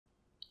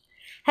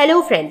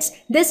Hello friends,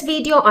 this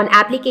video on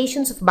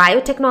applications of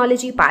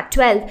biotechnology part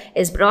 12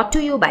 is brought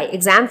to you by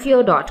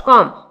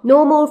examfear.com.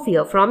 No more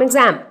fear from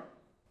exam.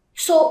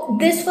 So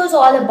this was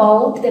all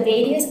about the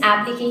various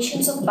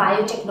applications of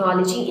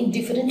biotechnology in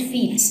different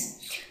fields.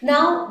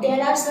 Now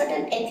there are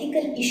certain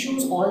ethical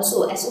issues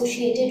also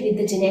associated with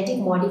the genetic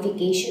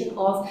modification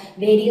of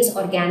various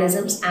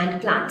organisms and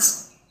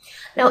plants.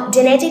 Now,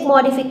 genetic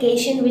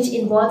modification, which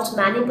involves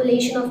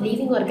manipulation of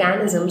living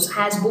organisms,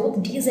 has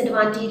both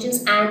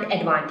disadvantages and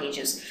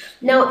advantages.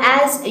 Now,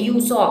 as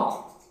you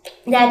saw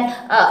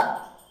that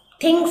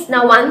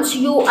once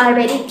you are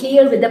very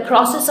clear with the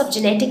process of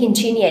genetic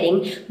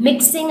engineering,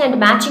 mixing and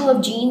matching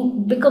of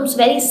gene becomes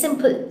very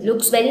simple,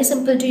 looks very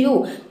simple to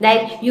you.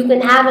 Like you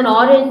can have an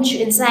orange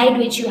inside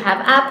which you have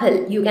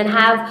apple, you can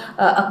have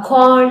a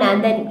corn,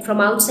 and then from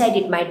outside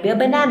it might be a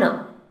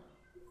banana.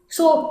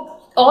 So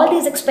all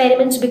these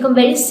experiments become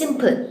very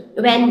simple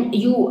when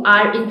you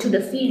are into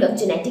the field of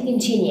genetic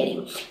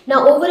engineering.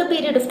 Now, over a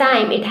period of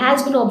time, it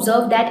has been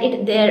observed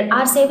that there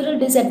are several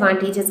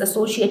disadvantages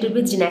associated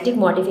with genetic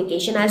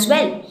modification as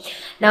well.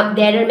 Now,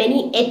 there are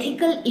many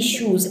ethical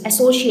issues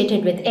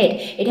associated with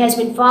it. It has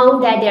been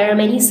found that there are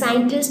many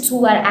scientists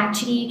who are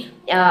actually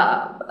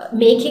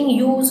making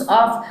use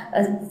of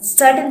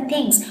certain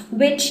things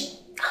which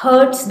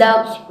hurts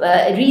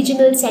the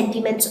regional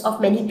sentiments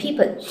of many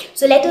people.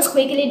 So let us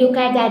quickly look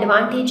at the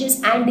advantages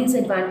and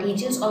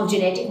disadvantages of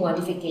genetic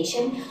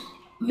modification.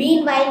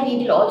 Meanwhile, we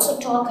will also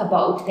talk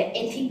about the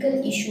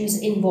ethical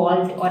issues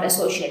involved or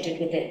associated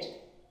with it.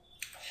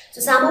 So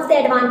some of the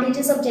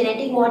advantages of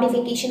genetic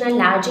modification are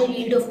larger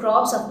yield of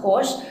crops, of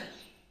course,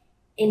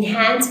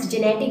 enhanced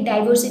genetic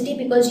diversity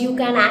because you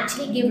can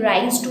actually give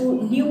rise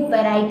to new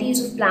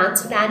varieties of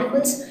plants and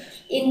animals,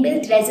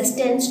 inbuilt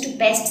resistance to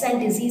pests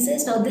and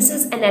diseases. Now this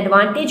is an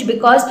advantage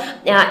because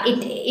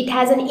it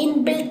has an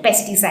inbuilt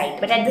pesticide,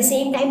 but at the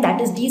same time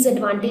that is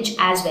disadvantage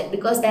as well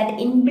because that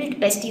inbuilt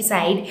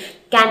pesticide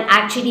can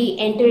actually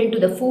enter into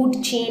the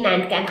food chain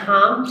and can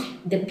harm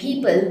the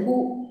people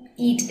who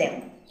eat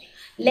them.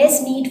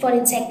 Less need for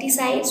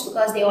insecticides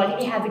because they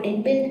already have it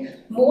inbuilt.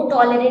 More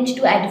tolerant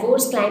to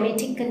adverse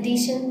climatic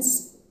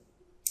conditions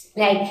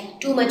like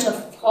too much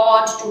of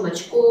hot, too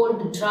much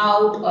cold,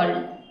 drought,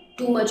 or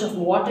too much of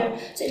water.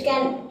 So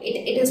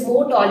it is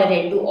more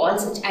tolerant to all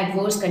such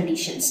adverse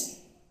conditions.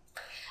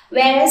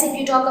 Whereas if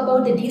you talk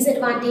about the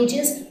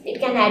disadvantages, it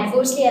can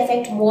adversely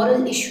affect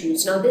moral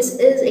issues. Now this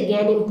is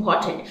again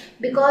important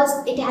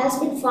because it has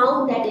been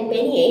found that in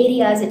many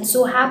areas it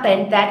so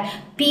happened that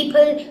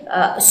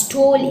people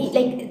stole,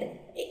 like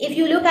if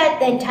you look at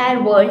the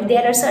entire world,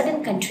 there are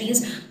certain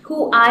countries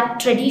who are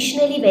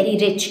traditionally very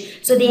rich.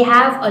 So they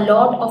have a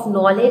lot of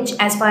knowledge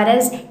as far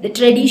as the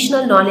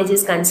traditional knowledge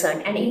is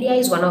concerned, and India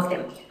is one of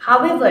them.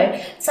 However,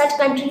 such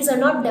countries are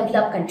not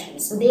developed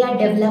countries. So they are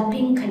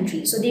developing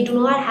countries. So they do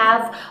not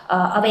have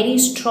a very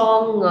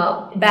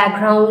strong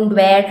background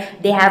where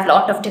they have a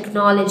lot of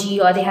technology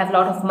or they have a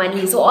lot of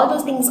money. So all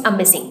those things are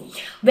missing.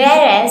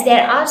 Whereas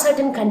there are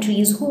certain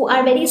countries who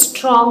are very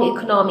strong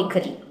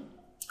economically,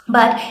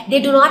 but they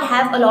do not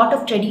have a lot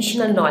of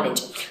traditional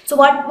knowledge. So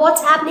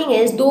what's happening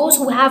is those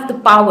who have the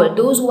power,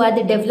 those who are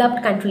the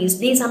developed countries,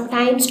 they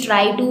sometimes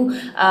try to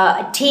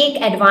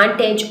take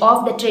advantage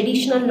of the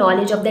traditional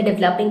knowledge of the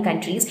developing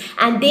countries,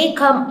 and they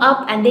come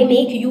up and they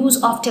make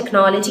use of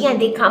technology and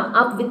they come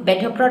up with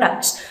better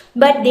products,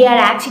 but they are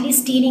actually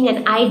stealing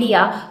an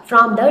idea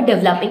from the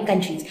developing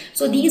countries.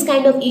 So these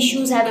kind of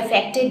issues have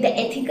affected the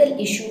ethical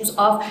issues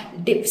of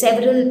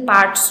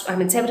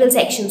several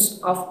sections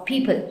of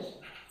people.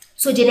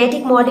 So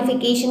genetic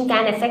modification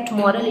can affect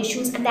moral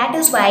issues, and that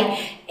is why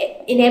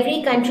in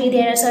every country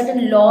there are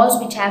certain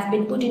laws which have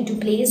been put into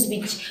place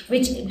which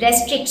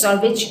restricts or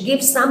which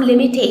gives some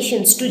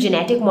limitations to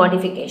genetic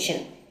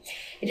modification.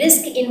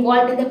 Risk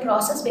involved in the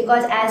process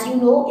because, as you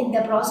know, in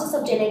the process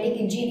of genetic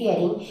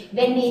engineering,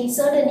 when we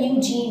insert a new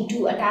gene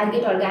to a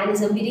target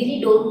organism, we really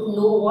don't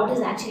know what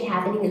is actually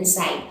happening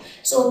inside.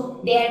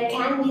 So there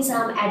can be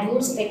some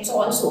adverse effects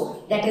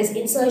also. That is,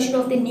 insertion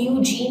of the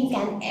new gene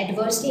can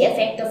adversely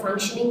affect the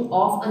functioning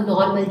of a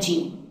normal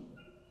gene.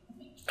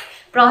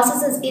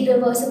 Process is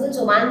irreversible.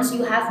 So once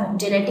you have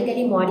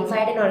genetically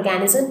modified an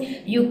organism,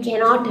 you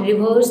cannot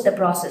reverse the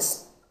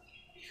process.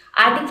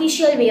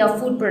 Artificial way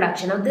of food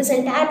production. Now this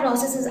entire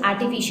process is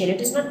artificial,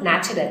 it is not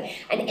natural,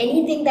 and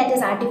anything that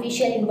is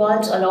artificial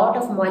involves a lot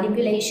of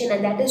manipulation,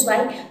 and that is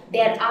why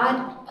there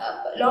are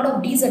a lot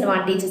of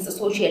disadvantages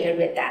associated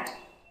with that.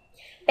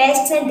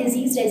 Pests and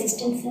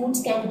disease-resistant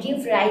foods can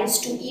give rise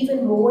to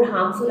even more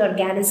harmful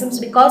organisms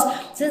because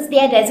since they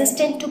are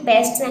resistant to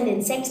pests and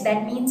insects,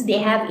 that means they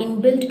have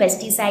inbuilt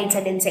pesticides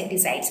and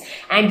insecticides.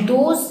 And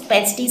those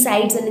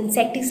pesticides and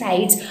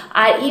insecticides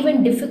are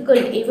even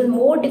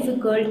more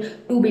difficult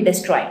to be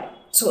destroyed.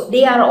 So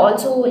they are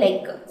also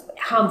like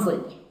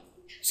harmful.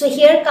 So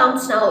here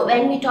comes now,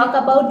 when we talk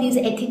about these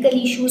ethical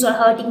issues or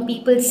hurting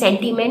people's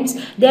sentiments,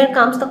 there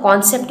comes the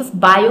concept of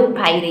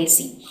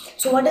biopiracy.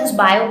 So what is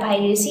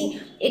biopiracy?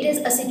 It is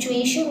a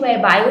situation where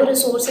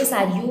bioresources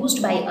are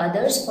used by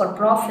others for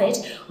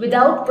profit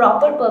without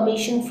proper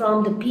permission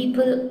from the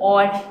people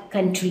or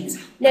countries.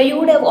 Now, you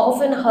would have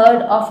often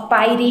heard of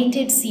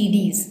pirated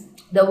CDs.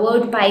 The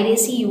word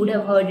piracy, you would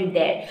have heard it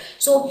there.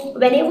 So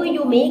whenever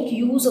you make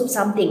use of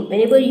something,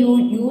 whenever you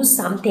use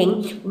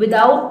something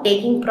without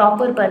taking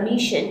proper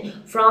permission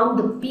from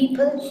the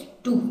people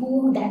to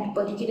whom that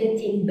particular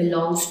thing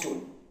belongs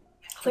to.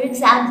 For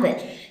example,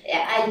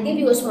 I'll give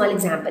you a small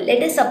example.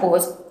 Let us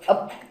suppose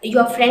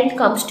your friend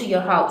comes to your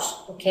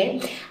house,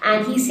 okay,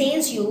 and he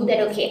says you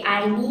that, okay,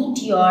 I need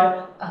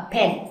your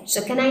pen.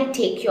 So can I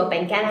take your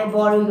pen? Can I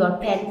borrow your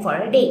pen for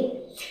a day?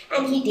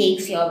 And he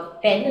takes your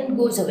pen and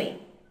goes away.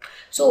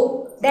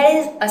 So that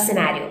is a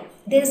scenario.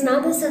 There is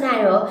another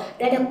scenario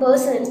that a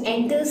person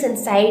enters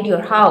inside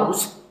your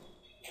house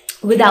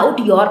without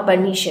your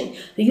permission.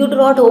 You do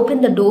not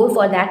open the door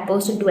for that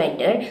person to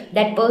enter.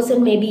 That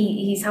person, maybe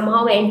he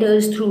somehow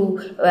enters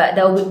through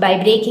by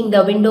breaking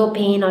the window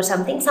pane or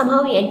something.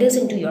 Somehow he enters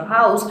into your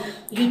house,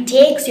 he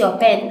takes your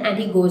pen and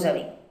he goes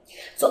away.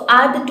 So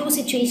are the two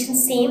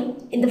situations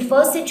same? In the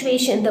first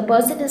situation, the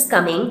person is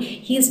coming,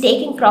 he is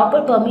taking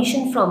proper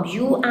permission from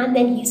you, and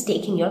then he is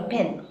taking your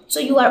pen. So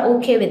you are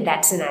okay with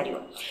that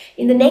scenario.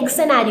 In the next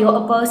scenario,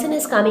 a person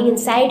is coming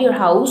inside your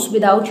house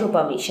without your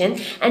permission,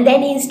 and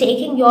then he is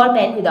taking your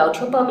pen without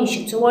your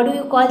permission. So what do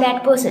you call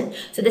that person?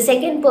 So the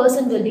second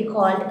person will be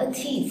called a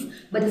thief,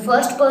 but the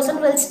first person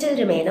will still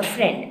remain a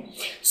friend.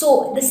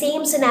 So the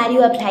same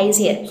scenario applies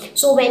here.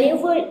 So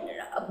whenever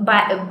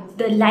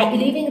the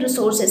living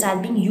resources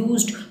are being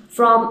used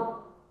from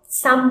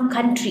some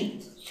country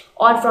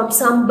or from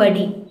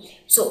somebody,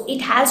 so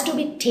it has to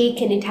be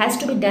taken, it has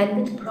to be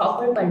done with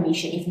proper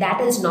permission. If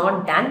that is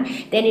not done,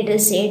 then it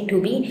is said to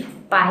be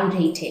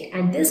pirated,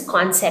 and this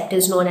concept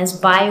is known as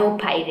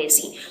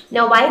biopiracy.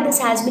 Now, why this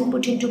has been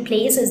put into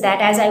place is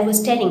that, as I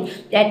was telling,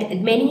 that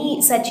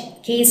many such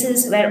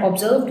cases were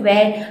observed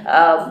where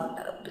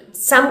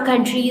some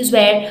countries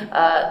were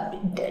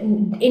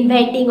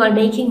inventing or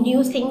making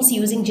new things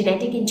using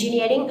genetic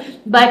engineering,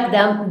 but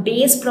the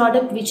base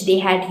product which they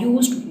had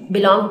used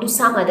belonged to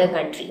some other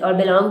country or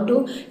belonged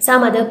to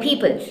some other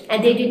people,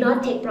 and they did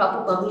not take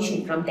proper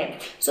permission from them.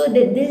 So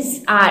these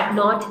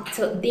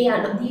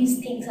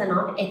things are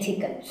not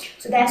ethical.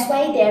 So that's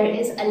why there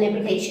is a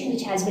limitation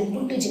which has been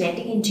put to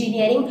genetic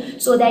engineering,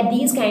 so that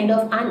these kind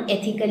of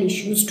unethical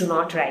issues do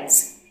not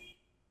rise.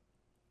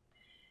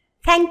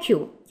 Thank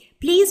you.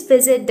 Please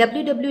visit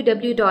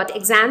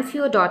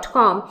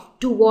www.examfear.com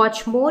to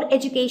watch more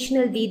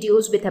educational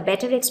videos with a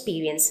better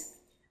experience.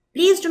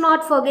 Please do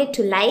not forget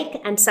to like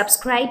and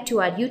subscribe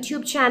to our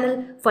YouTube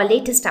channel for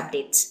latest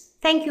updates.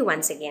 Thank you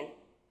once again.